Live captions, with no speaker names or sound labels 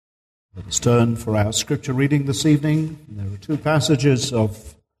Let us turn for our scripture reading this evening. There are two passages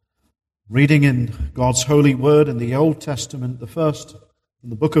of reading in God's holy word in the Old Testament. The first in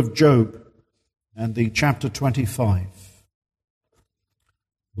the book of Job and the chapter 25.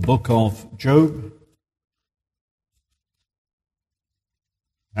 The book of Job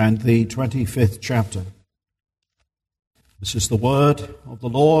and the 25th chapter. This is the word of the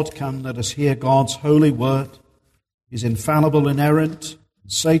Lord. Come, let us hear God's holy word, His infallible, inerrant,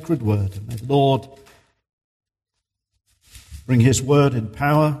 sacred word. And may the Lord bring His word in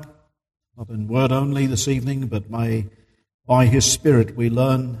power, not in word only this evening, but may by His Spirit we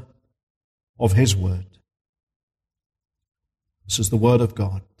learn of His word. This is the word of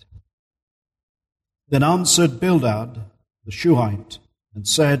God. Then answered Bildad the Shuhite and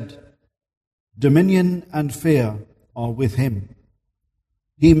said, Dominion and fear are with him.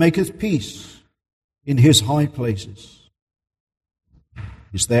 He maketh peace in his high places.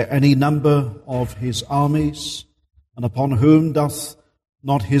 Is there any number of his armies, and upon whom doth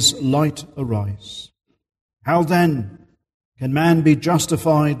not his light arise? How then can man be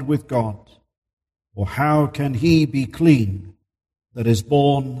justified with God? Or how can he be clean that is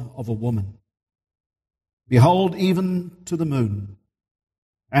born of a woman? Behold, even to the moon,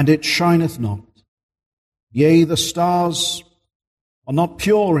 and it shineth not. Yea, the stars are not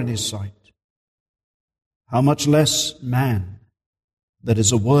pure in his sight. How much less man, that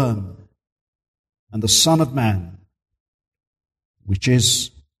is a worm, and the Son of Man, which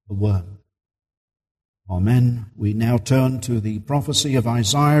is a worm. Amen. We now turn to the prophecy of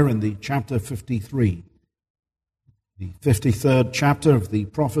Isaiah in the chapter 53. The 53rd chapter of the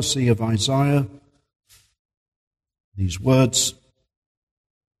prophecy of Isaiah. These words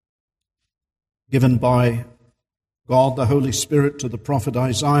given by God the Holy Spirit to the prophet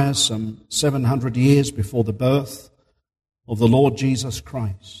Isaiah some 700 years before the birth of the Lord Jesus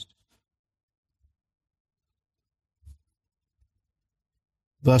Christ.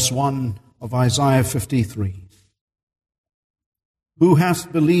 Verse 1 of Isaiah 53. Who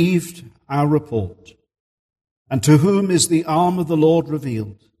hath believed our report? And to whom is the arm of the Lord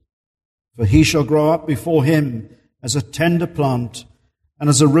revealed? For he shall grow up before him as a tender plant, and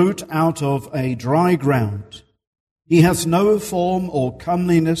as a root out of a dry ground. He hath no form or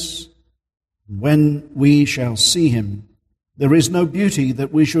comeliness. When we shall see him, there is no beauty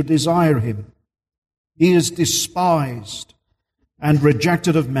that we should desire him. He is despised and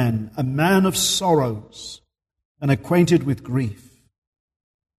rejected of men, a man of sorrows and acquainted with grief.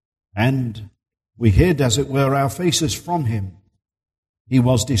 And we hid, as it were, our faces from him. He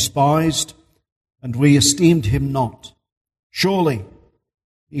was despised, and we esteemed him not. Surely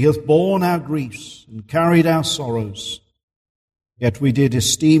he hath borne our griefs and carried our sorrows. Yet we did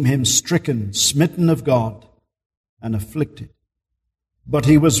esteem him stricken, smitten of God, and afflicted. But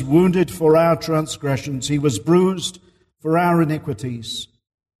he was wounded for our transgressions, he was bruised for our iniquities.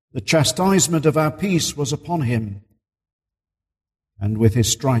 The chastisement of our peace was upon him, and with his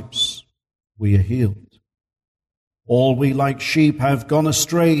stripes we are healed. All we like sheep have gone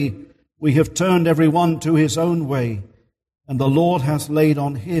astray, we have turned every one to his own way, and the Lord hath laid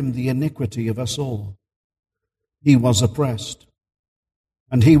on him the iniquity of us all. He was oppressed,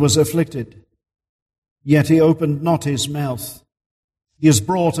 and he was afflicted, yet he opened not his mouth. He is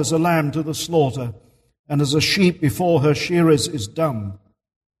brought as a lamb to the slaughter, and as a sheep before her shearers is dumb.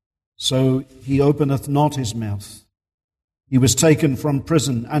 So he openeth not his mouth. He was taken from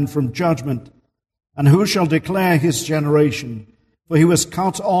prison and from judgment, and who shall declare his generation? For he was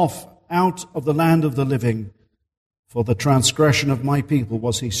cut off out of the land of the living. For the transgression of my people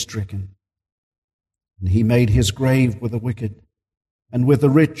was he stricken. And he made his grave with the wicked, and with the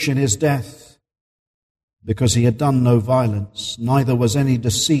rich in his death, because he had done no violence, neither was any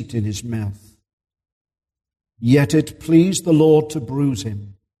deceit in his mouth. Yet it pleased the Lord to bruise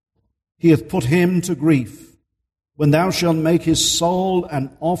him. He hath put him to grief, when thou shalt make his soul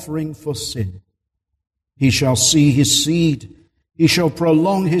an offering for sin. He shall see his seed, he shall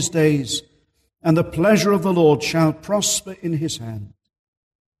prolong his days, and the pleasure of the Lord shall prosper in his hand.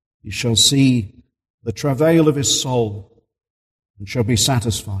 He shall see the travail of his soul, and shall be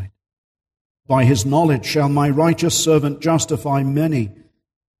satisfied. By his knowledge shall my righteous servant justify many,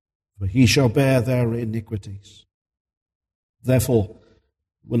 for he shall bear their iniquities. Therefore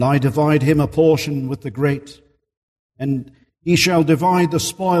will I divide him a portion with the great, and he shall divide the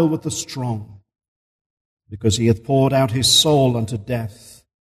spoil with the strong, because he hath poured out his soul unto death,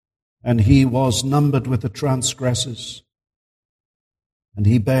 and he was numbered with the transgressors, and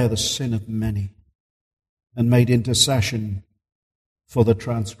he bare the sin of many, and made intercession for the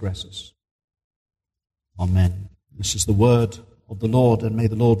transgressors. Amen. This is the word of the Lord, and may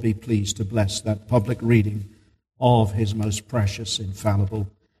the Lord be pleased to bless that public reading of his most precious, infallible,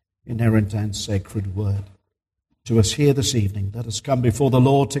 inerrant, and sacred word to us here this evening. Let us come before the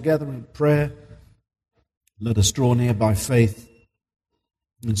Lord together in prayer. Let us draw near by faith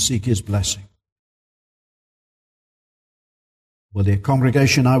and seek his blessing. Well, dear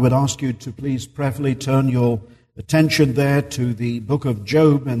congregation, I would ask you to please prayerfully turn your attention there to the book of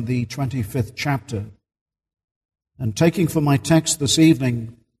Job and the 25th chapter. And taking for my text this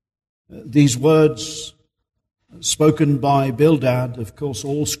evening these words spoken by Bildad. Of course,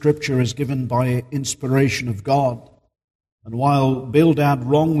 all Scripture is given by inspiration of God. And while Bildad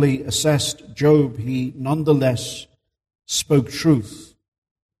wrongly assessed Job, he nonetheless spoke truth.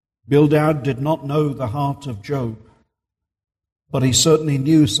 Bildad did not know the heart of Job, but he certainly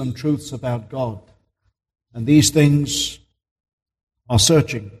knew some truths about God. And these things are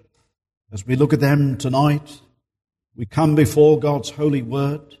searching. As we look at them tonight, we come before God's holy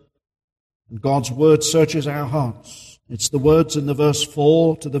word, and God's word searches our hearts. It's the words in the verse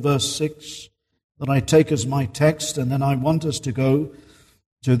 4 to the verse 6 that I take as my text, and then I want us to go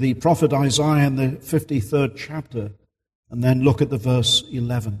to the prophet Isaiah in the 53rd chapter, and then look at the verse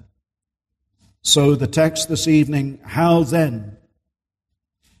 11. So the text this evening, how then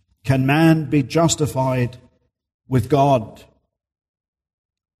can man be justified with God?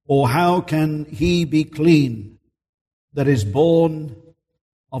 Or how can he be clean that is born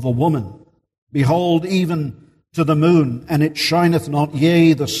of a woman? Behold, even to the moon, and it shineth not,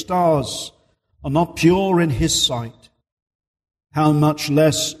 yea, the stars are not pure in his sight. How much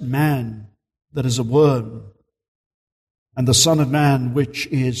less man that is a worm, and the Son of Man which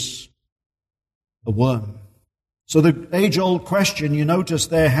is a worm. So the age-old question, you notice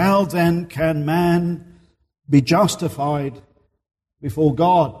there, how then can man be justified before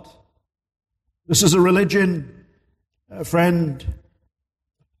God? This is a religion, friend,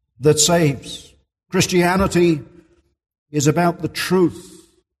 that saves. Christianity is about the truth.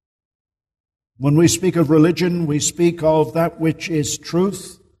 When we speak of religion, we speak of that which is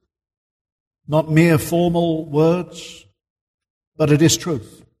truth, not mere formal words, but it is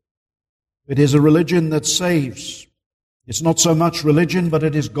truth. It is a religion that saves. It's not so much religion, but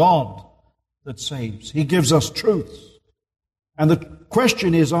it is God that saves. He gives us truth. And the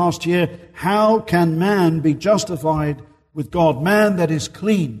question is asked here, how can man be justified with God? Man that is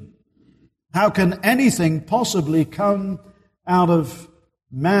clean. How can anything possibly come out of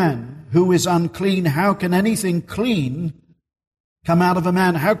man who is unclean? How can anything clean come out of a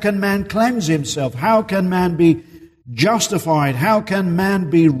man? How can man cleanse himself? How can man be justified? How can man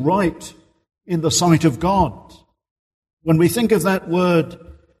be right in the sight of God? When we think of that word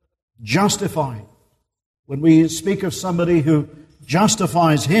justified, when we speak of somebody who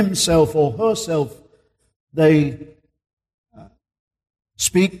justifies himself or herself, they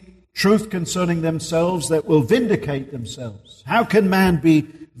speak truth concerning themselves that will vindicate themselves. How can man be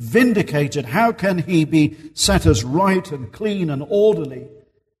vindicated? How can he be set as right and clean and orderly,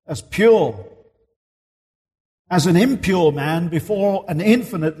 as pure, as an impure man before an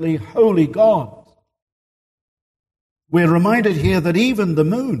infinitely holy God? We're reminded here that even the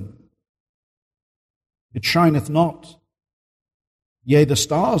moon, it shineth not. Yea, the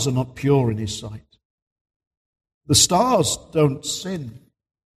stars are not pure in his sight. The stars don't sin.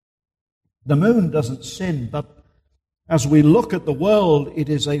 The moon doesn't sin, but as we look at the world, it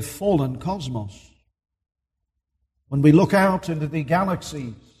is a fallen cosmos. When we look out into the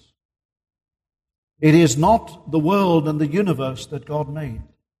galaxies, it is not the world and the universe that God made.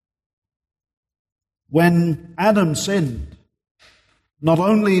 When Adam sinned, not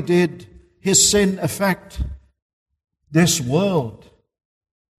only did his sin affect this world,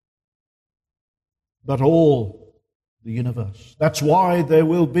 but all the universe. That's why there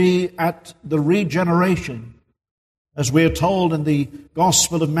will be at the regeneration, as we are told in the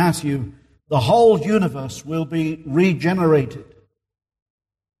Gospel of Matthew, the whole universe will be regenerated.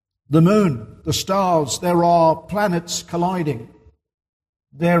 The moon, the stars, there are planets colliding.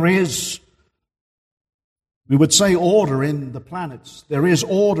 There is, we would say, order in the planets. There is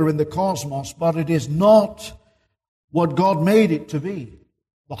order in the cosmos, but it is not what God made it to be.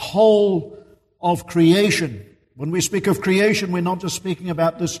 The whole of creation. When we speak of creation, we're not just speaking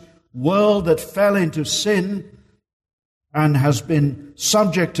about this world that fell into sin and has been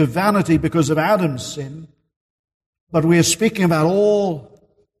subject to vanity because of Adam's sin, but we are speaking about all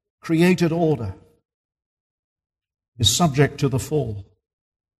created order is subject to the fall.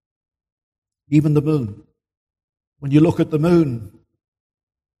 Even the moon. When you look at the moon,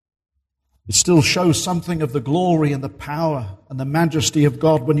 it still shows something of the glory and the power and the majesty of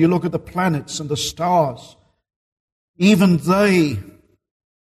God. When you look at the planets and the stars, even they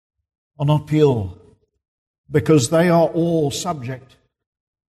are not pure, because they are all subject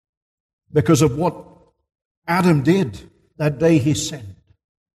because of what Adam did that day he sinned.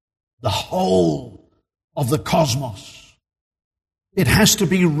 The whole of the cosmos, it has to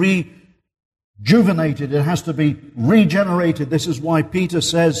be rejuvenated. It has to be regenerated. This is why Peter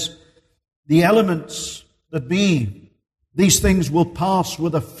says the elements that be, these things will pass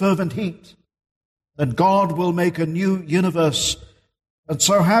with a fervent heat, that God will make a new universe. And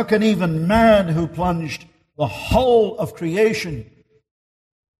so how can even man, who plunged the whole of creation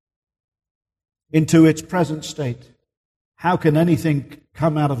into its present state, how can anything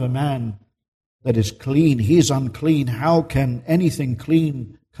come out of a man that is clean? He is unclean. How can anything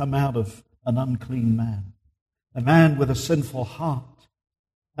clean come out of an unclean man? A man with a sinful heart.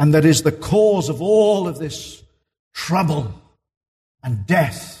 And that is the cause of all of this trouble and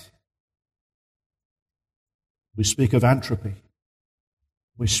death. We speak of entropy.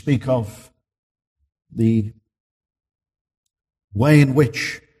 We speak of the way in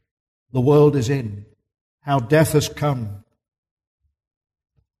which the world is in, how death has came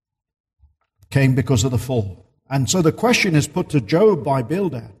because of the fall. And so the question is put to Job by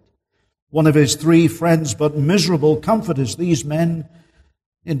Bildad, one of his three friends, but miserable comforters. These men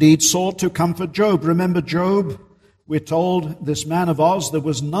indeed sought to comfort Job. Remember Job? We're told, this man of Oz, there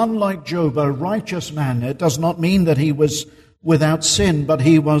was none like Job, a righteous man. It does not mean that he was without sin, but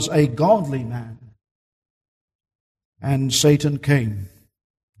he was a godly man. And Satan came.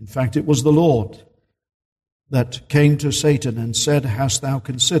 In fact, it was the Lord that came to Satan and said, "Hast thou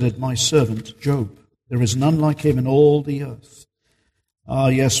considered my servant Job? There is none like him in all the earth." Ah,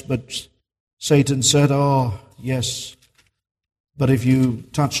 yes, but Satan said, yes, but if you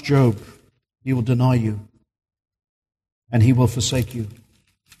touch Job, he will deny you and he will forsake you.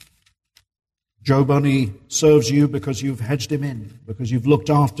 Job only serves you because you've hedged him in, because you've looked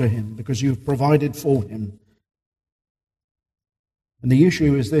after him, because you've provided for him. And the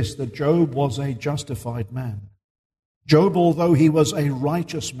issue is this, that Job was a justified man. Job, although he was a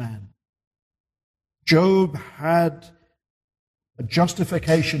righteous man, Job had a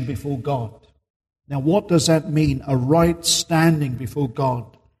justification before God. Now, what does that mean? A right standing before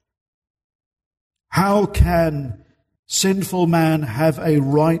God. How can sinful man have a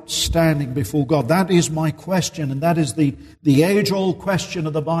right standing before God? That is my question, and that is the age-old question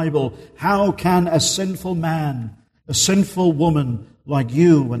of the Bible. How can a sinful man, a sinful woman like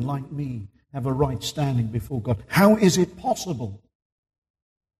you and like me, have a right standing before God? How is it possible?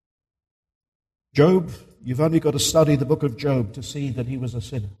 Job, you've only got to study the book of Job to see that he was a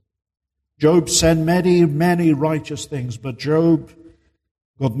sinner. Job said many, many righteous things, but Job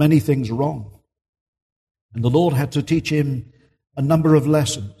got many things wrong. And the Lord had to teach him a number of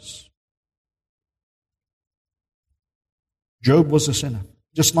lessons. Job was a sinner,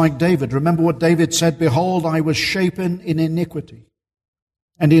 just like David. Remember what David said, "Behold, I was shapen in iniquity,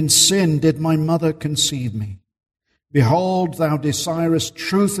 and in sin did my mother conceive me. Behold, thou desirest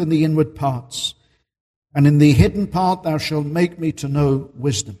truth in the inward parts, and in the hidden part thou shalt make me to know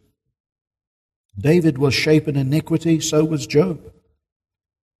wisdom." David was shapen in iniquity, so was Job.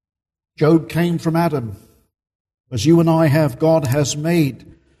 Job came from Adam. As you and I have, God has made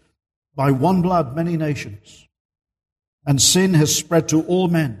by one blood many nations, and sin has spread to all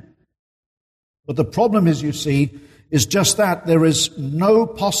men. But the problem is, you see, is just that there is no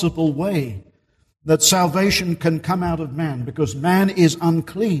possible way that salvation can come out of man, because man is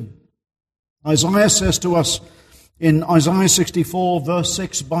unclean. Isaiah says to us in Isaiah 64 verse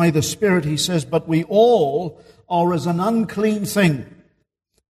 6, by the Spirit he says, "But we all are as an unclean thing,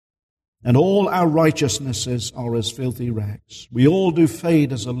 and all our righteousnesses are as filthy rags. We all do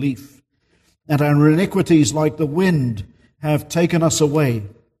fade as a leaf, and our iniquities like the wind have taken us away."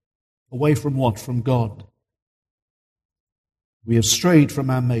 Away from what? From God. "We have strayed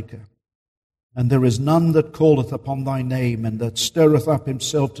from our Maker, and there is none that calleth upon thy name, and that stirreth up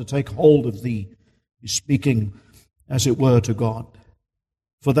himself to take hold of thee." He's speaking, as it were, to God.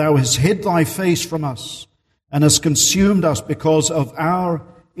 "For thou hast hid thy face from us, and hast consumed us because of our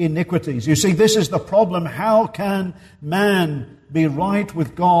iniquities." You see, this is the problem. How can man be right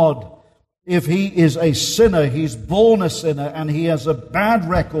with God if he is a sinner? He's born a sinner, and he has a bad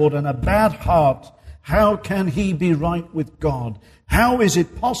record and a bad heart. How can he be right with God? How is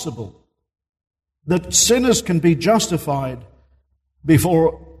it possible that sinners can be justified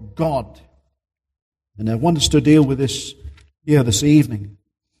before God? And I want us to deal with this here this evening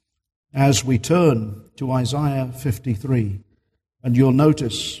as we turn to Isaiah 53. And you'll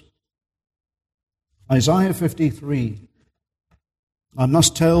notice Isaiah 53, I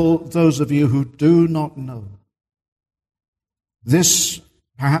must tell those of you who do not know, This,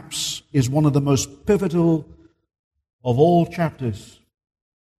 perhaps, is one of the most pivotal of all chapters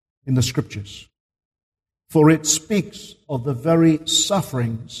in the Scriptures, for it speaks of the very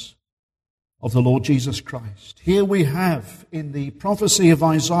sufferings of the Lord Jesus Christ. Here we have, in the prophecy of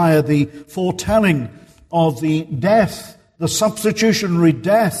Isaiah, the foretelling of the death, the substitutionary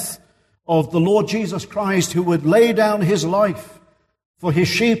death of the Lord Jesus Christ, who would lay down his life for his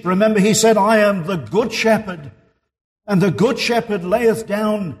sheep. Remember, he said, I am the good shepherd, and the good shepherd layeth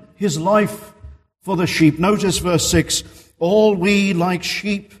down his life for the sheep. Notice verse 6, all we like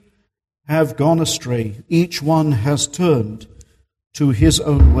sheep have gone astray. Each one has turned to his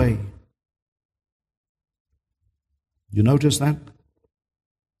own way. You notice that?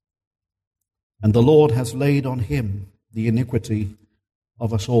 And the Lord has laid on him the iniquity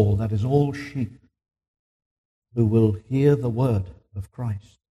of us all. That is, all sheep who will hear the word of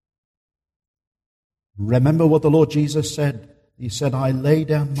Christ. Remember what the Lord Jesus said. He said, I lay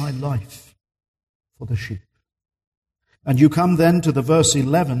down my life for the sheep. And you come then to the verse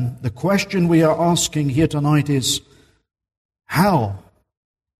 11. The question we are asking here tonight is, how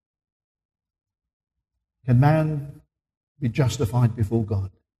can man be justified before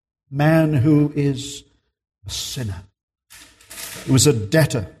God? Man who is a sinner, who is a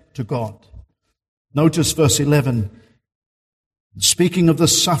debtor to God. Notice verse 11. Speaking of the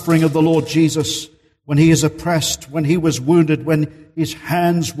suffering of the Lord Jesus, when he is oppressed, when he was wounded, when his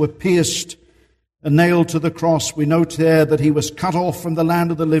hands were pierced and nailed to the cross, we note there that he was cut off from the land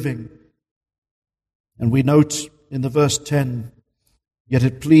of the living. And we note in the verse 10, yet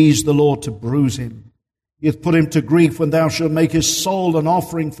it pleased the Lord to bruise him. He hath put him to grief when thou shalt make his soul an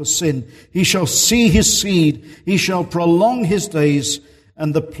offering for sin. He shall see his seed, he shall prolong his days,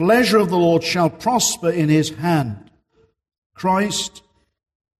 and the pleasure of the Lord shall prosper in his hand. Christ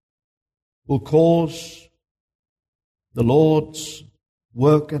will cause the Lord's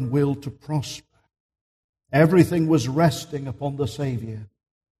work and will to prosper. Everything was resting upon the Savior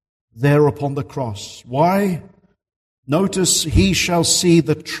there upon the cross. Why? Notice, he shall see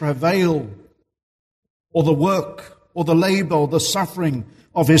the travail or the work or the labor or the suffering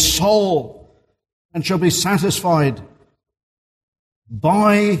of his soul and shall be satisfied.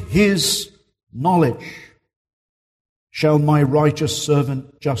 By his knowledge shall my righteous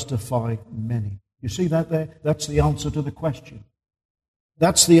servant justify many. You see that there? That's the answer to the question.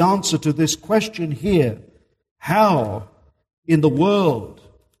 That's the answer to this question here. How in the world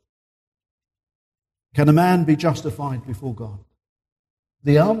can a man be justified before God?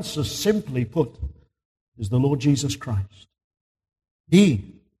 The answer, simply put, is the Lord Jesus Christ. He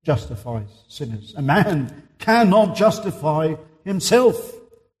justifies sinners. A man cannot justify himself,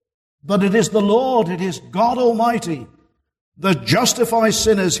 but it is the Lord, it is God Almighty that justifies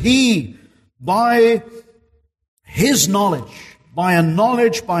sinners. He, by his knowledge, by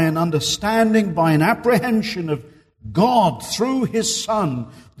an understanding, by an apprehension of God through his Son,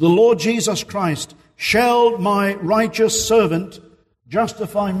 the Lord Jesus Christ, shall my righteous servant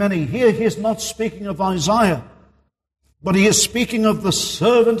justify many. Here he is not speaking of Isaiah, but he is speaking of the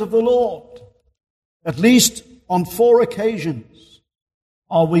servant of the Lord. At least on 4 occasions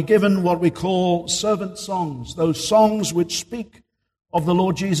are we given what we call servant songs, those songs which speak of the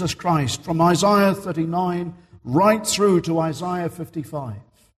Lord Jesus Christ, from Isaiah 39 right through to Isaiah 55.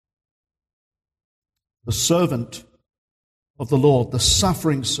 The servant of the Lord, the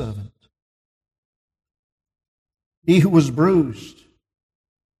suffering servant. He who was bruised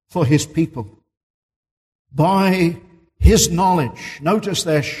for his people. By his knowledge, notice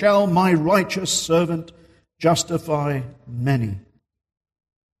there, shall my righteous servant justify many.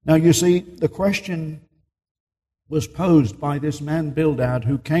 Now you see, the question was posed by this man Bildad,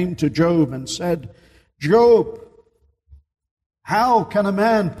 who came to Job and said, Job, how can a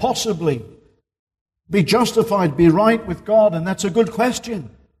man possibly be justified, be right with God? And that's a good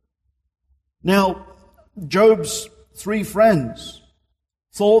question. Now, Job's 3 friends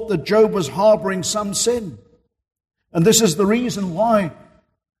thought that Job was harboring some sin. And this is the reason why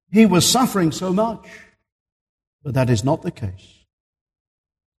he was suffering so much. But that is not the case.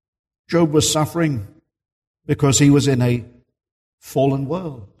 Job was suffering because he was in a fallen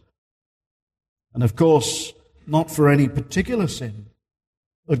world. And of course, not for any particular sin.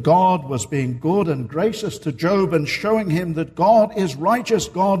 But God was being good and gracious to Job and showing him that God is righteous.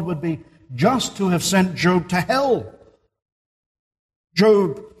 God would be just to have sent Job to hell.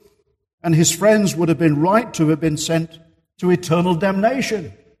 Job and his friends would have been right to have been sent to eternal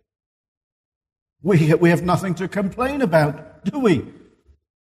damnation. We have nothing to complain about, do we?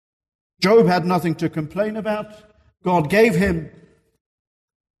 Job had nothing to complain about. God gave him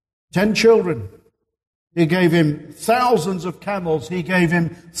 10 children. He gave him thousands of camels. He gave him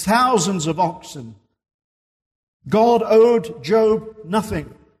thousands of oxen. God owed Job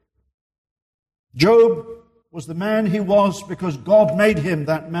nothing. Job was the man he was because God made him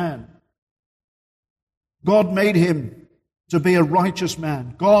that man. God made him to be a righteous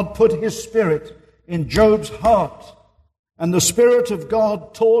man. God put his spirit in Job's heart, and the Spirit of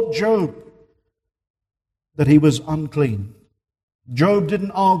God taught Job that he was unclean. Job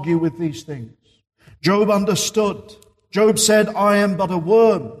didn't argue with these things. Job understood. Job said, I am but a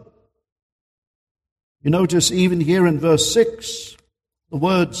worm. You notice even here in verse 6, the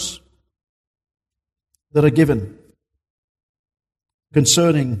words that are given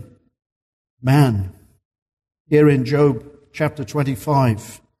concerning man. Here in Job chapter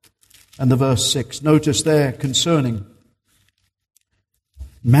 25 and the verse 6. Notice there concerning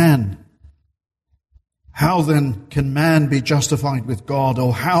man. How then can man be justified with God?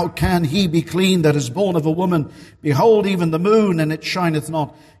 Or how can he be clean that is born of a woman? Behold, even the moon, and it shineth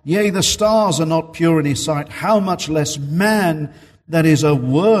not. Yea, the stars are not pure in his sight. How much less man that is a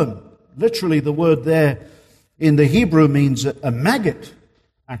worm? Literally, the word there in the Hebrew means a maggot,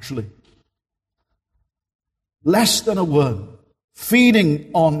 actually. Less than a worm,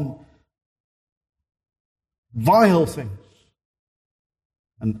 feeding on vile things.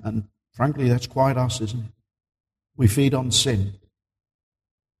 And frankly, that's quite us, isn't it? We feed on sin.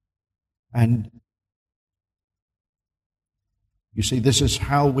 And you see, this is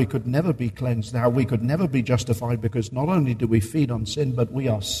how we could never be cleansed, how we could never be justified, because not only do we feed on sin, but we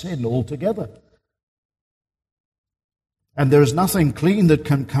are sin altogether. And there is nothing clean that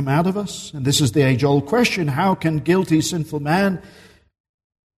can come out of us. And this is the age-old question: how can guilty, sinful man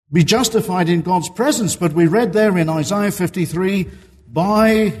be justified in God's presence? But we read there in Isaiah 53,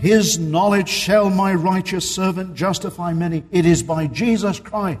 by his knowledge shall my righteous servant justify many. It is by Jesus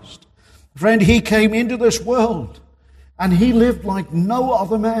Christ. Friend, he came into this world and he lived like no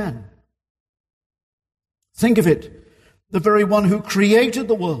other man. Think of it. The very one who created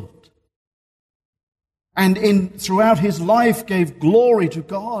the world and throughout his life gave glory to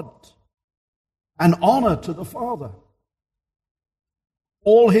God and honor to the Father.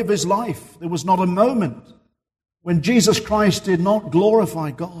 All of his life, there was not a moment when Jesus Christ did not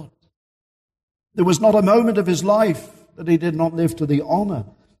glorify God. There was not a moment of his life that he did not live to the honor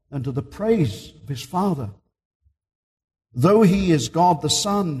and to the praise of his Father. Though he is God the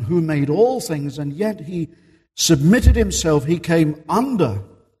Son who made all things, and yet he submitted himself, he came under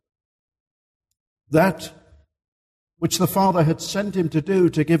that which the Father had sent him to do,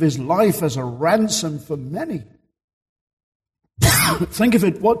 to give his life as a ransom for many. Think of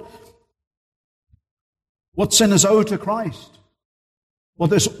it, what sinners owe to Christ, what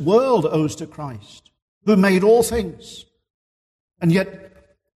this world owes to Christ, who made all things, and yet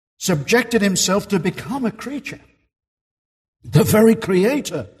subjected himself to become a creature. The very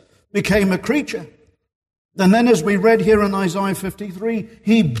Creator became a creature. And then, as we read here in Isaiah 53,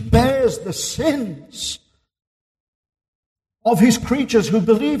 he bears the sins of his creatures who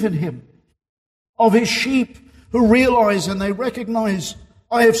believe in him, of his sheep who realize and they recognize,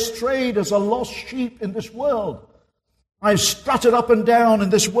 I have strayed as a lost sheep in this world. I've strutted up and down in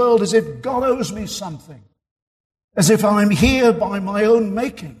this world as if God owes me something, as if I'm here by my own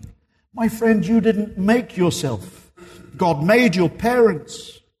making. My friend, you didn't make yourself. God made your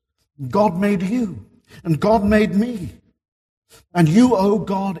parents. God made you. And God made me. And you owe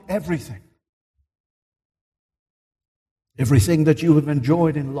God everything. Everything that you have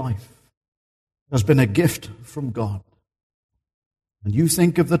enjoyed in life has been a gift from God. And you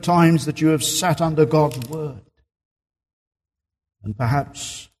think of the times that you have sat under God's word. And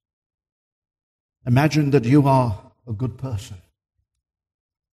perhaps imagine that you are a good person.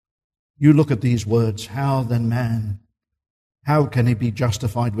 You look at these words, how then man, how can he be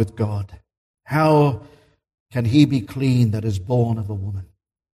justified with God? How can he be clean that is born of a woman?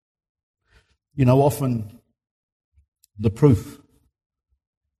 You know, often the proof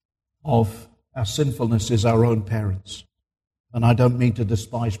of our sinfulness is our own parents. And I don't mean to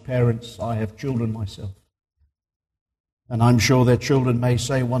despise parents. I have children myself. And I'm sure their children may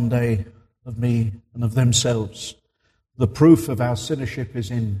say one day of me and of themselves, the proof of our sinnership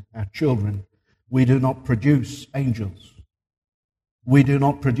is in our children. We do not produce angels. We do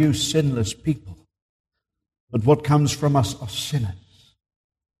not produce sinless people. But what comes from us are sinners.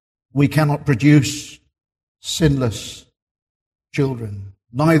 We cannot produce sinless children.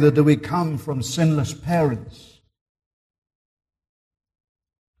 Neither do we come from sinless parents.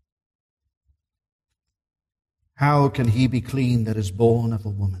 How can he be clean that is born of a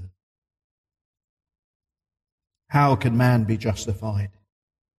woman? How can man be justified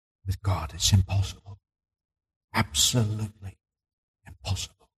with God? It's impossible. absolutely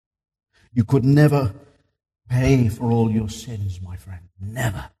impossible. You could never pay for all your sins, my friend.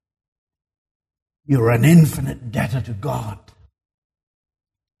 Never. You're an infinite debtor to God.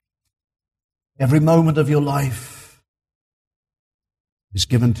 Every moment of your life is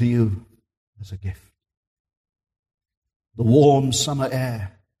given to you as a gift. The warm summer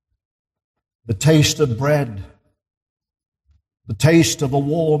air, the taste of bread, the taste of a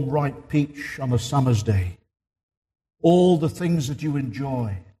warm, ripe peach on a summer's day, all the things that you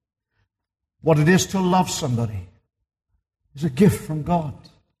enjoy, what it is to love somebody is a gift from God.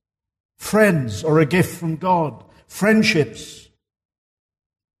 Friends are a gift from God. Friendships,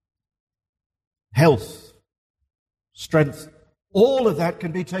 health, strength, all of that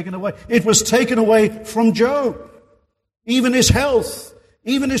can be taken away. It was taken away from Job. Even his health,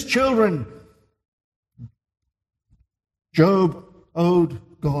 even his children. Job owed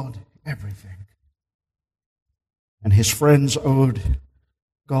God everything. And his friends owed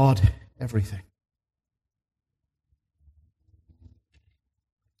God everything.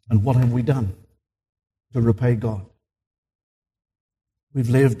 And what have we done to repay God? We've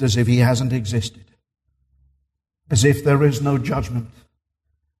lived as if he hasn't existed. As if there is no judgment.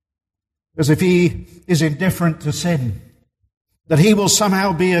 As if he is indifferent to sin. That he will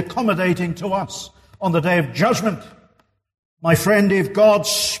somehow be accommodating to us on the day of judgment. My friend, if God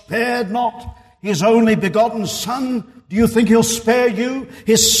spared not his only begotten Son, do you think he'll spare you?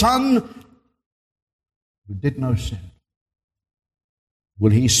 His Son, who did no sin.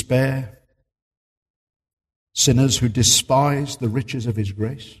 Will he spare sinners who despise the riches of his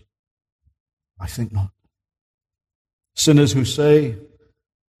grace? I think not. Sinners who say,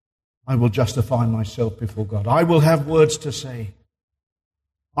 I will justify myself before God. I will have words to say.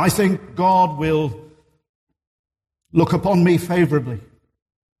 I think God will look upon me favorably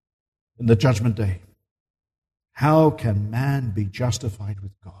in the judgment day. How can man be justified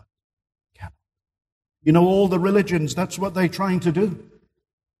with God? Cannot. You know, all the religions, that's what they're trying to do.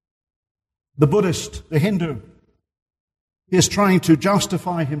 The Buddhist, the Hindu, he is trying to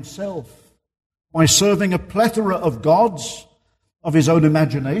justify himself by serving a plethora of gods of his own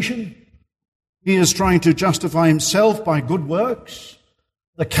imagination. He is trying to justify himself by good works.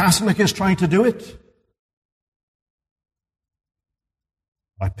 The Catholic is trying to do it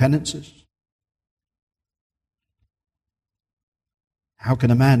by penances. How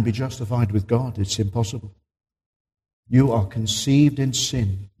can a man be justified with God? It's impossible. You are conceived in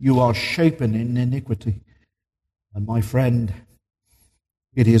sin. You are shapen in iniquity. And my friend,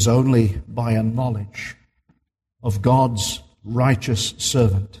 it is only by a knowledge of God's righteous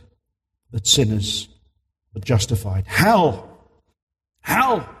servant that sinners are justified. How?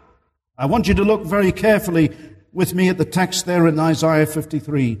 How? I want you to look very carefully with me at the text there in Isaiah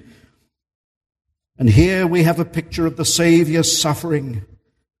 53. And here we have a picture of the Savior's suffering.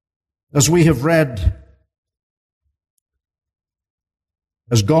 As we have read,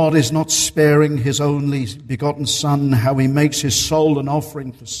 as God is not sparing his only begotten Son, how he makes his soul an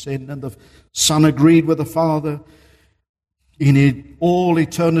offering for sin, and the Son agreed with the Father in all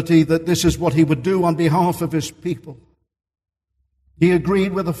eternity that this is what he would do on behalf of his people. He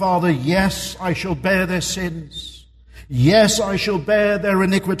agreed with the Father, yes, I shall bear their sins. Yes, I shall bear their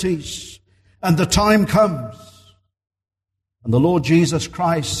iniquities. And the time comes. And the Lord Jesus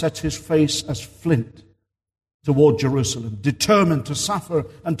Christ sets his face as flint toward Jerusalem, determined to suffer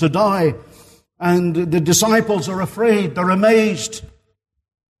and to die. And the disciples are afraid, they're amazed.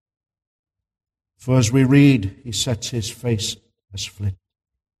 For as we read, he sets his face as flint.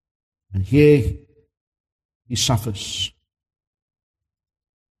 And here he suffers.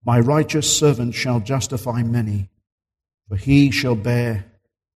 My righteous servant shall justify many, for he shall bear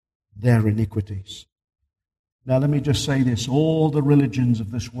their iniquities. Now let me just say this. All the religions of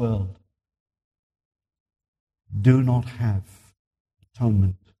this world do not have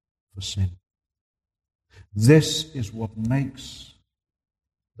atonement for sin. This is what makes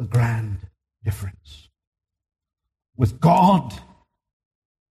the grand difference. With God,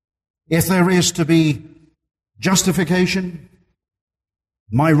 if there is to be justification,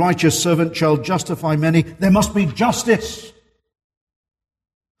 my righteous servant shall justify many, there must be justice.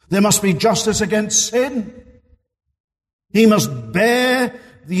 There must be justice against sin. He must bear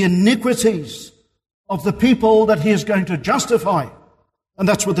the iniquities of the people that he is going to justify. And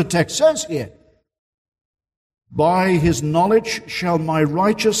that's what the text says here. By his knowledge shall my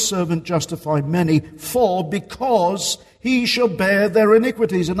righteous servant justify many, because he shall bear their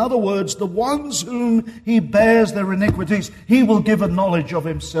iniquities. In other words, the ones whom he bears their iniquities, he will give a knowledge of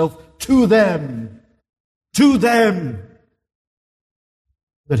himself to them,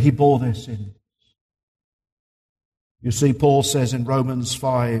 that he bore their sins. You see, Paul says in Romans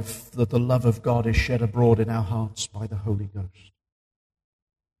 5 that the love of God is shed abroad in our hearts by the Holy Ghost.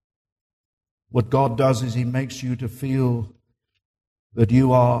 What God does is he makes you to feel that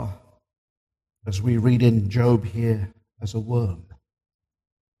you are, as we read in Job here, as a worm.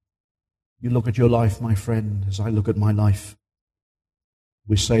 You look at your life, my friend, as I look at my life.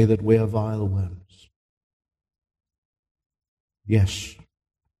 We say that we are vile worms. Yes.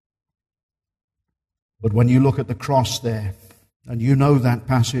 But when you look at the cross there, and you know that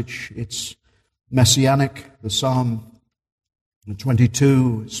passage, it's messianic, the Psalm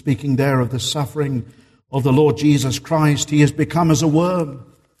 22, speaking there of the suffering of the Lord Jesus Christ. He has become as a worm.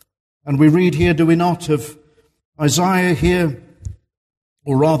 And we read here, do we not, of Isaiah here,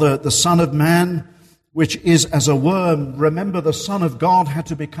 or rather the Son of Man, which is as a worm. Remember, the Son of God had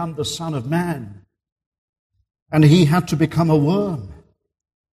to become the Son of Man. And he had to become a worm.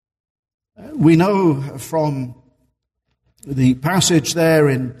 We know from the passage there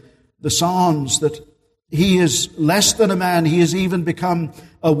in the Psalms that he is less than a man. He has even become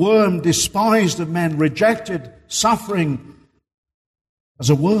a worm, despised of men, rejected, suffering as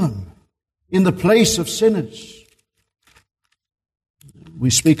a worm in the place of sinners. We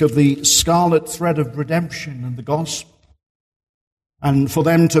speak of the scarlet thread of redemption and the gospel. And for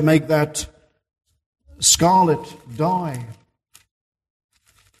them to make that scarlet die,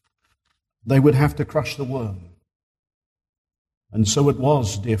 they would have to crush the worm. And so it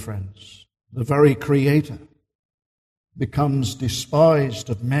was, dear friends. The very Creator becomes despised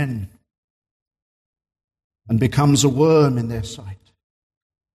of men and becomes a worm in their sight.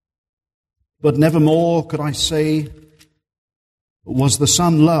 But nevermore, could I say, was the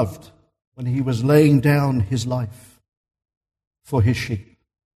Son loved when he was laying down his life for his sheep.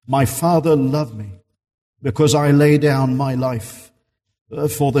 My Father loved me because I lay down my life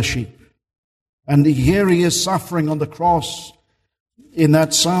for the sheep. And here he is suffering on the cross in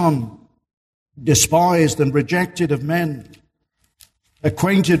that psalm, despised and rejected of men,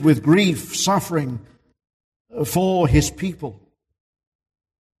 acquainted with grief, suffering for his people.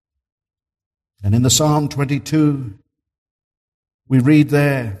 And in the Psalm 22, we read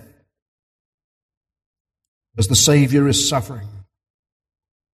there, as the Savior is suffering,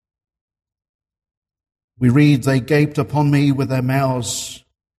 we read, they gaped upon me with their mouths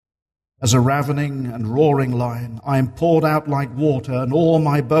as a ravening and roaring lion. I am poured out like water, and all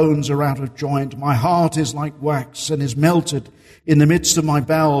my bones are out of joint. My heart is like wax, and is melted in the midst of my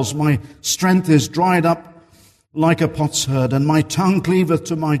bowels. My strength is dried up like a potsherd, and my tongue cleaveth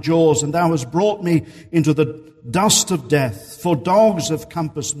to my jaws. And thou hast brought me into the dust of death. For dogs have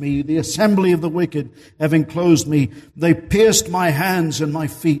compassed me, the assembly of the wicked have enclosed me. They pierced my hands and my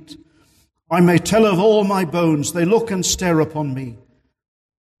feet. I may tell of all my bones. They look and stare upon me.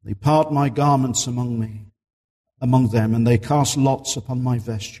 They part my garments among them, and they cast lots upon my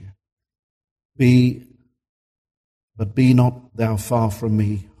vesture. But be not thou far from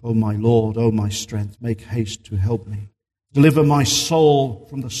me, O my Lord, O my strength. Make haste to help me. Deliver my soul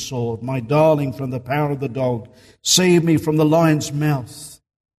from the sword, my darling from the power of the dog. Save me from the lion's mouth,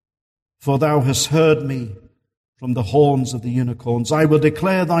 for thou hast heard me from the horns of the unicorns. I will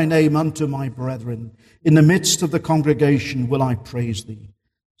declare thy name unto my brethren. In the midst of the congregation will I praise thee.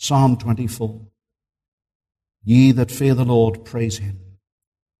 Psalm 24. Ye that fear the Lord, praise him.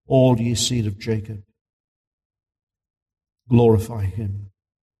 All ye seed of Jacob, glorify him.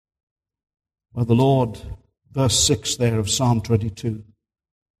 Well, the Lord, verse 6 there of Psalm 22,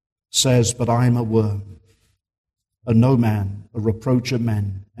 says, but I am a worm, a no man, a reproach of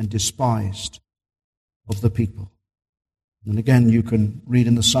men, and despised of the people. And again, you can read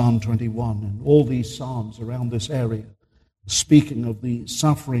in the Psalm 21 and all these psalms around this area, speaking of the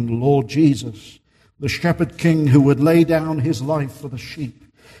suffering Lord Jesus, the shepherd king who would lay down his life for the sheep.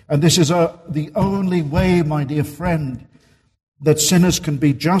 And this is the only way, my dear friend, that sinners can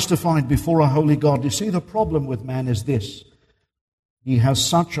be justified before a holy God. You see, the problem with man is this. He has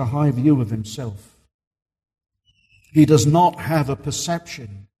such a high view of himself. He does not have a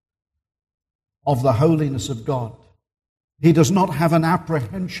perception of the holiness of God. He does not have an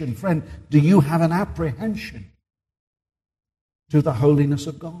apprehension. Friend, do you have an apprehension to the holiness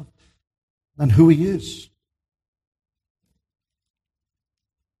of God and who he is?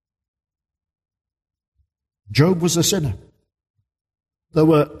 Job was a sinner.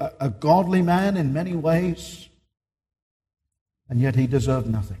 Though a godly man in many ways, and yet he deserved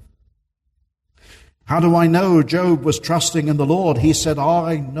nothing. How do I know Job was trusting in the Lord? He said,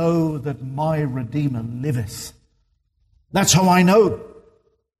 I know that my Redeemer liveth. That's how I know.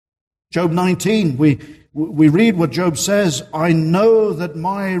 Job 19, we we read what Job says, I know that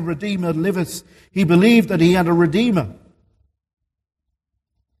my Redeemer liveth. He believed that he had a Redeemer.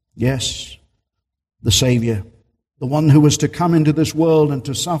 Yes, the Savior, the one who was to come into this world and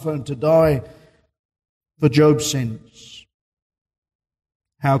to suffer and to die for Job's sins.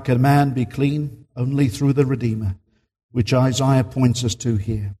 How can man be clean? Only through the Redeemer, which Isaiah points us to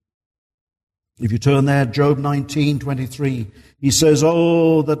here. If you turn there, Job 19:23, he says,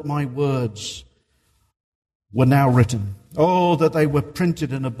 oh, that my words were now written. Oh, that they were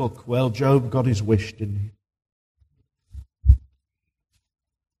printed in a book. Well, Job got his wish, didn't he?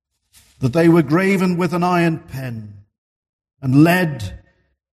 That they were graven with an iron pen and lead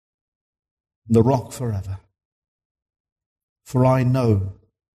in the rock forever. For I know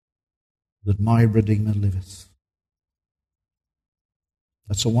that my Redeemer liveth.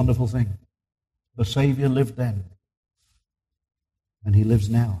 That's a wonderful thing. The Savior lived then, and he lives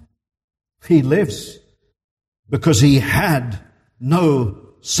now. He lives because he had no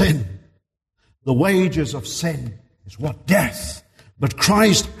sin. The wages of sin is what? Death. But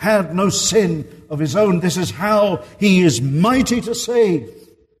Christ had no sin of his own. This is how he is mighty to save,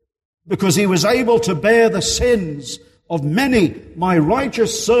 because he was able to bear the sins of many. My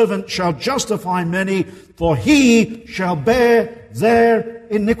righteous servant shall justify many, for he shall bear their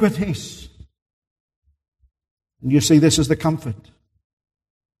iniquities. And you see, this is the comfort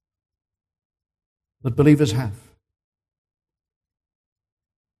that believers have.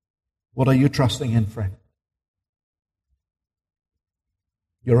 What are you trusting in, friend?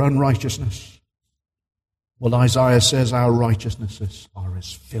 Your own righteousness? Well, Isaiah says our righteousnesses are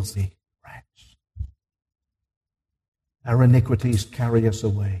as filthy rags. Our iniquities carry us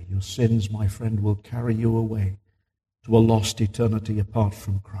away. Your sins, my friend, will carry you away to a lost eternity apart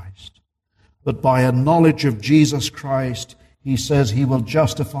from Christ. But by a knowledge of Jesus Christ, he says he will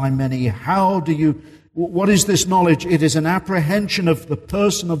justify many. What is this knowledge? It is an apprehension of the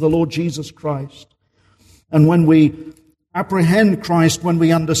person of the Lord Jesus Christ. And when we apprehend Christ, when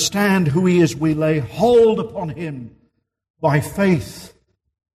we understand who he is, we lay hold upon him by faith,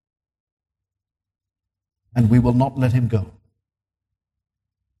 and we will not let him go.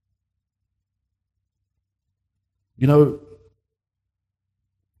 You know,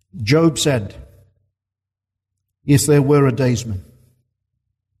 Job said, if there were a daysman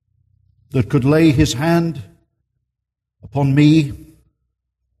that could lay his hand upon me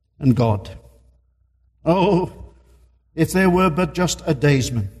and God. Oh, if there were but just a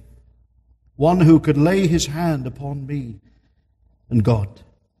daysman, one who could lay his hand upon me and God.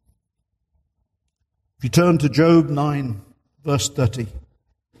 If you turn to Job 9, verse 30,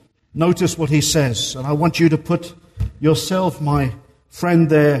 notice what he says, and I want you to put yourself, my friend,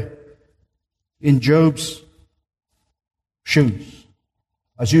 there in Job's shoes.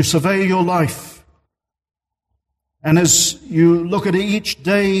 As you survey your life, and as you look at each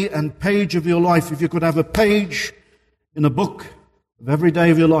day and page of your life, if you could have a page in a book of every day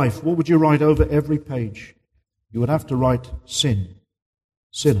of your life, what would you write over every page? You would have to write sin.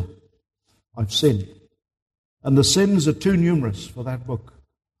 Sinner. I've sinned. And the sins are too numerous for that book.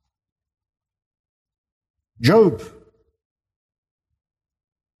 Job,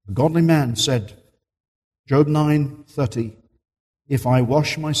 a godly man, said, Job 9:30, if I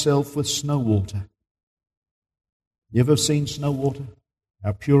wash myself with snow water. You ever seen snow water?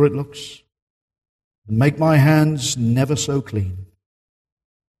 How pure it looks. And make my hands never so clean.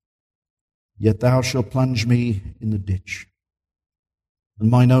 Yet thou shalt plunge me in the ditch, and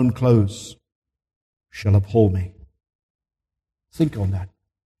mine own clothes shall abhor me. Think on that.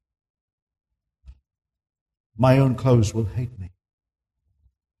 My own clothes will hate me.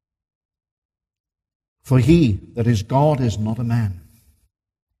 For he that is God is not a man,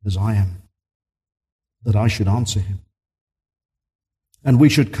 as I am, that I should answer him. And we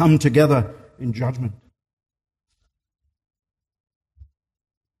should come together in judgment.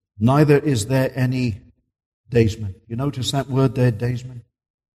 Neither is there any daysman. You notice that word there, daysman?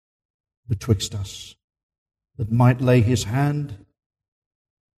 Betwixt us, that might lay his hand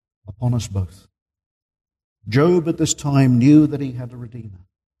upon us both. Job at this time knew that he had a Redeemer.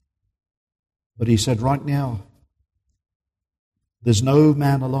 But he said, right now, there's no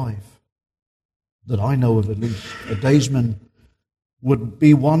man alive that I know of, at least. A daysman would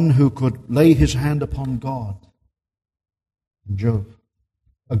be one who could lay his hand upon God and Job.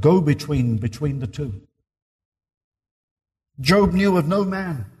 A go-between between the two. Job knew of no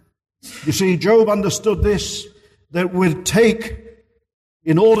man. You see, Job understood this, that it would take,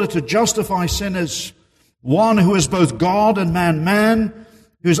 in order to justify sinners, one who is both God and man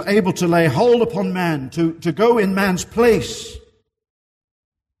who is able to lay hold upon man, to go in man's place.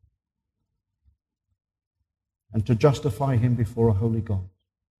 and to justify him before a holy God.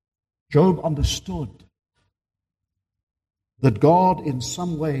 Job understood that God in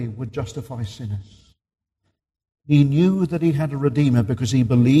some way would justify sinners. He knew that he had a Redeemer because he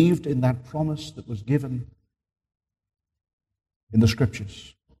believed in that promise that was given in the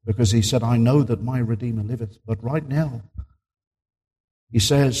Scriptures. Because he said, I know that my Redeemer liveth. But right now, he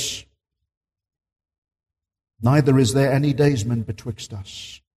says, neither is there any daysman betwixt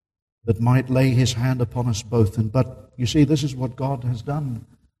us that might lay his hand upon us both. But you see, this is what God has done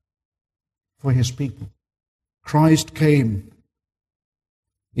for his people. Christ came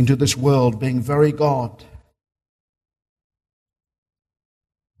into this world being very God,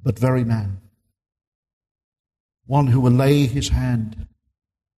 but very man. One who will lay his hand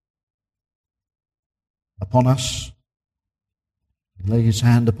upon us, lay his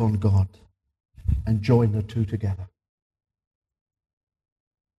hand upon God, and join the two together.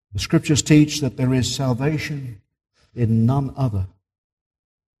 The Scriptures teach that there is salvation in none other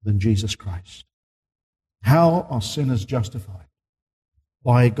than Jesus Christ. How are sinners justified?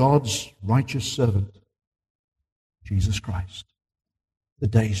 By God's righteous servant, Jesus Christ, the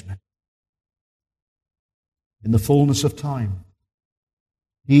daysman. In the fullness of time,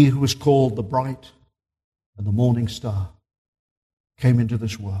 he who was called the bright and the morning star came into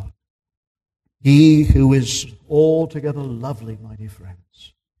this world. He who is altogether lovely, my dear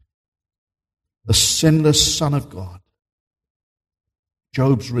friends, the sinless Son of God,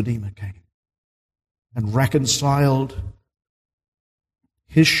 Job's Redeemer, came and reconciled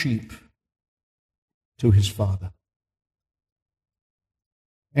his sheep to his Father.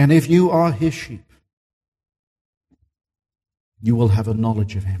 And if you are his sheep, you will have a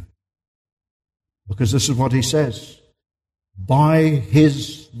knowledge of him. Because this is what he says, by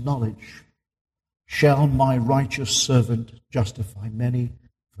his knowledge shall my righteous servant justify many,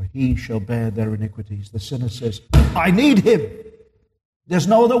 for he shall bear their iniquities. The sinner says, I need him. There's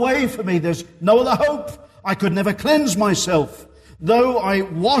no other way for me. There's no other hope. I could never cleanse myself. Though I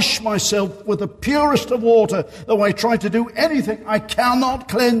wash myself with the purest of water, though I try to do anything, I cannot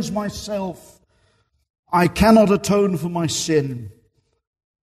cleanse myself. I cannot atone for my sin.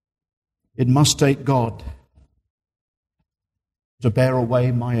 It must take God to bear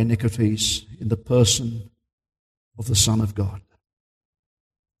away my iniquities in the person of the Son of God.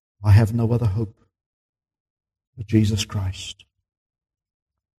 I have no other hope but Jesus Christ.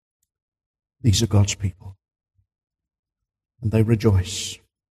 These are God's people, and they rejoice.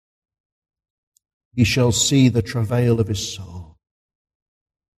 He shall see the travail of his soul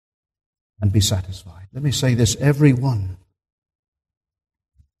and be satisfied. Let me say this, every one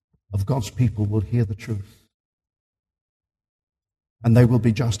of God's people will hear the truth, and they will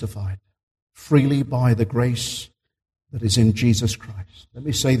be justified freely by the grace that is in Jesus Christ. Let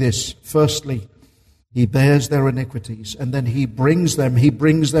me say this. Firstly, he bears their iniquities, and then he brings them. He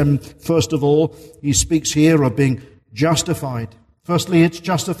brings them, first of all, he speaks here of being justified. Firstly, it's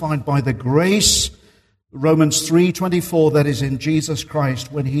justified by the grace, Romans 3:24, that is in Jesus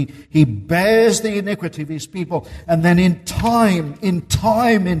Christ, when he bears the iniquity of his people, and then in time,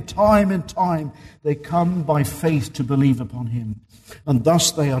 they come by faith to believe upon him. And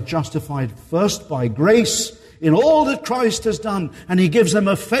thus they are justified first by grace in all that Christ has done, and he gives them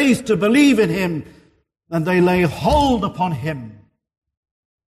a faith to believe in him, and they lay hold upon him,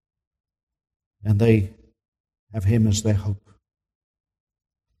 and they have him as their hope.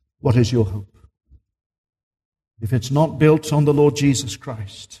 What is your hope? If it's not built on the Lord Jesus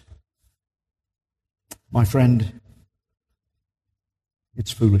Christ, my friend,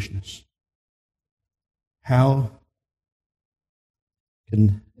 it's foolishness. How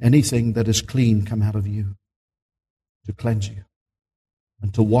can anything that is clean come out of you to cleanse you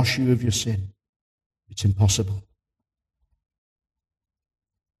and to wash you of your sin? It's impossible.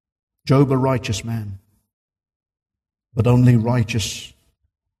 Job, a righteous man, but only righteous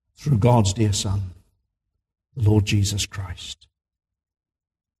through God's dear Son, the Lord Jesus Christ.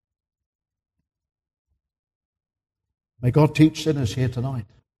 May God teach sinners here tonight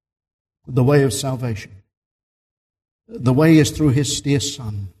the way of salvation. The way is through his dear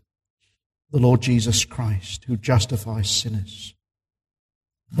Son, the Lord Jesus Christ, who justifies sinners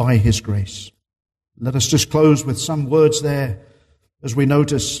by his grace. Let us just close with some words there as we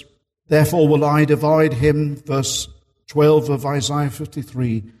notice, therefore will I divide him, verse 12 of Isaiah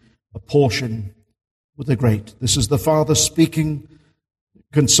 53, a portion with the great. This is the Father speaking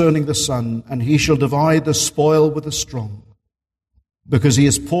concerning the Son, and he shall divide the spoil with the strong, because he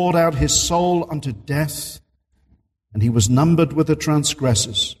has poured out his soul unto death, and he was numbered with the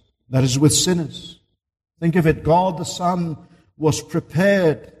transgressors, that is, with sinners. Think of it, God the Son was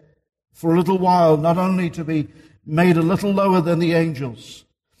prepared for a little while, not only to be made a little lower than the angels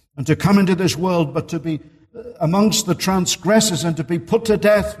and to come into this world, but to be amongst the transgressors and to be put to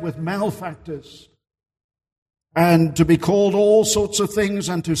death with malefactors and to be called all sorts of things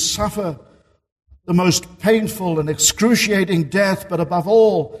and to suffer the most painful and excruciating death, but above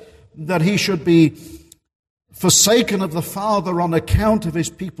all, that he should be forsaken of the Father on account of his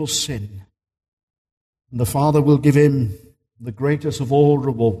people's sin. And the Father will give him the greatest of all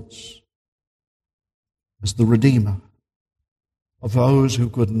rewards as the Redeemer of those who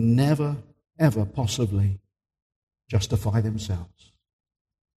could never, ever possibly justify themselves.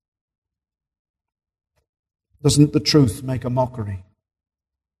 Doesn't the truth make a mockery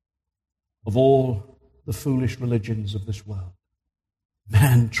of all the foolish religions of this world?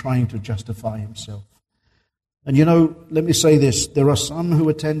 Man trying to justify himself. And you know, let me say this, there are some who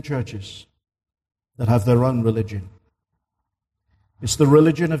attend churches that have their own religion. It's the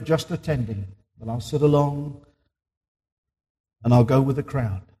religion of just attending. Well, I'll sit along and I'll go with the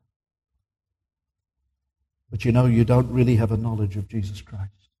crowd. But you know, you don't really have a knowledge of Jesus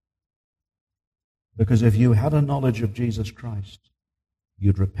Christ. Because if you had a knowledge of Jesus Christ,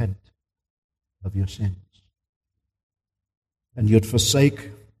 you'd repent of your sins. And you'd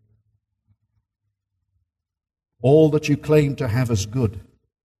forsake all that you claim to have as good.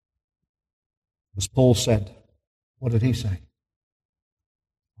 As Paul said, what did he say?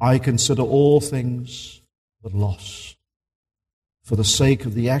 I consider all things but loss for the sake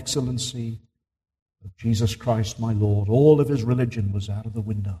of the excellency of Jesus Christ my Lord. All of his religion was out of the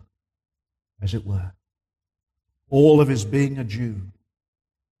window, as it were. All of his being a Jew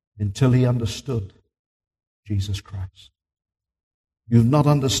until he understood Jesus Christ. You've not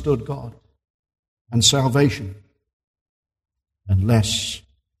understood God and salvation unless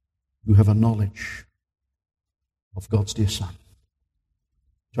you have a knowledge of God's dear Son.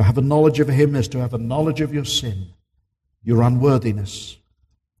 To have a knowledge of him is to have a knowledge of your sin, your unworthiness,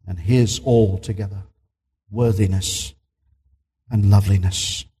 and his altogether worthiness and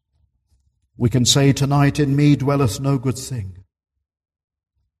loveliness. We can say tonight, in me dwelleth no good thing,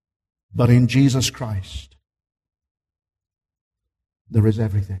 but in Jesus Christ there is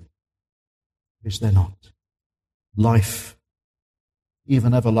everything. Is there not? Life,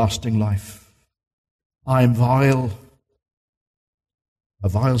 even everlasting life. I am vile, a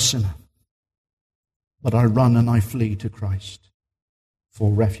vile sinner, but I run and I flee to Christ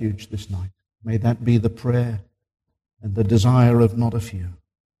for refuge this night. May that be the prayer and the desire of not a few.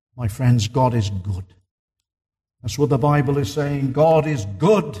 My friends, God is good. That's what the Bible is saying. God is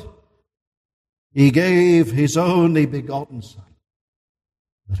good. He gave his only begotten Son,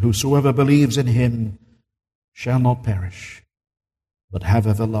 that whosoever believes in him shall not perish, but have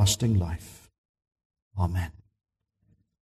everlasting life. Amen.